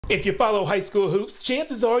If you follow high school hoops,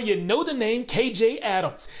 chances are you know the name KJ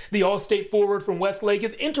Adams. The All-State forward from Westlake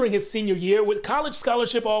is entering his senior year with college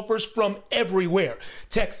scholarship offers from everywhere.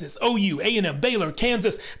 Texas, OU, A&M, Baylor,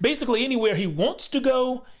 Kansas, basically anywhere he wants to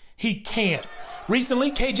go, he can.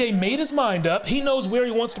 Recently, KJ made his mind up. He knows where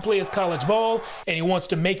he wants to play his college ball, and he wants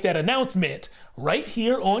to make that announcement right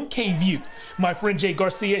here on KVUE. My friend Jay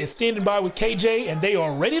Garcia is standing by with KJ, and they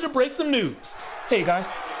are ready to break some news. Hey,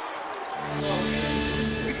 guys.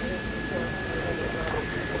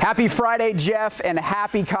 Happy Friday, Jeff, and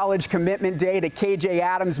happy College Commitment Day to KJ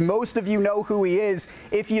Adams. Most of you know who he is.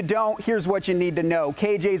 If you don't, here's what you need to know.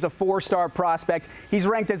 KJ's a four-star prospect. He's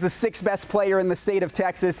ranked as the 6th best player in the state of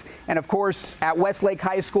Texas. And, of course, at Westlake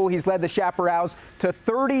High School, he's led the Chaparrals to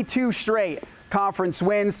 32 straight conference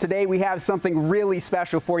wins. Today, we have something really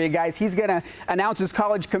special for you guys. He's going to announce his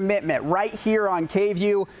college commitment right here on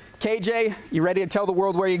KVUE. KJ, you ready to tell the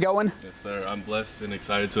world where you're going? Yes, sir. I'm blessed and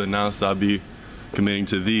excited to announce I'll be committing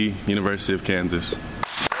to the University of Kansas.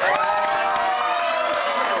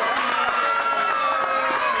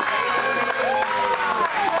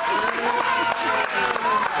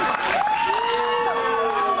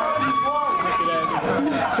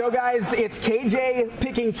 So guys, it's KJ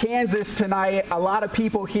picking Kansas tonight. A lot of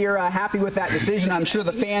people here happy with that decision. I'm sure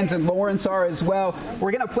the fans in Lawrence are as well.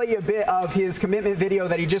 We're going to play you a bit of his commitment video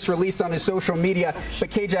that he just released on his social media. But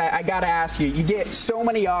KJ, I got to ask you, you get so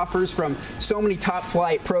many offers from so many top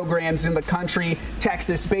flight programs in the country,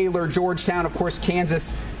 Texas, Baylor, Georgetown, of course,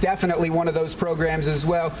 Kansas, definitely one of those programs as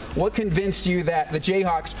well. What convinced you that the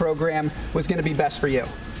Jayhawks program was going to be best for you?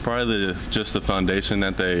 Probably just the foundation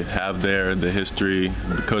that they have there, the history.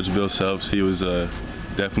 Coach Bill Selfs, he was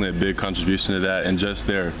definitely a big contribution to that, and just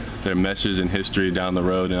their message and history down the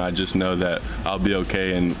road. And I just know that I'll be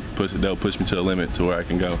okay, and they'll push me to the limit to where I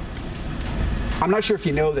can go. I'm not sure if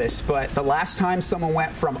you know this, but the last time someone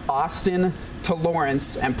went from Austin to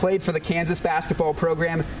Lawrence and played for the Kansas basketball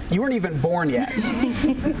program, you weren't even born yet.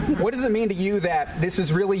 What does it mean to you that this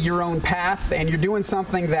is really your own path and you're doing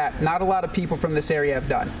something that not a lot of people from this area have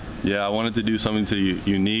done? Yeah, I wanted to do something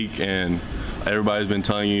unique, and everybody's been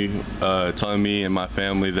telling me and my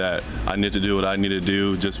family that I need to do what I need to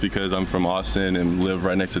do just because I'm from Austin and live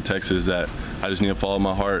right next to Texas, that I just need to follow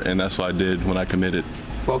my heart, and that's what I did when I committed.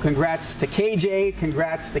 Well, congrats to KJ,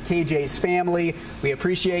 congrats to KJ's family. We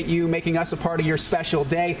appreciate you making us a part of your special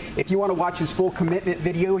day. If you want to watch his full commitment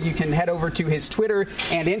video, you can head over to his Twitter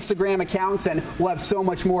and Instagram accounts, and we'll have so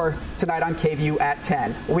much more tonight on KVUE at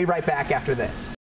 10. We'll be right back after this.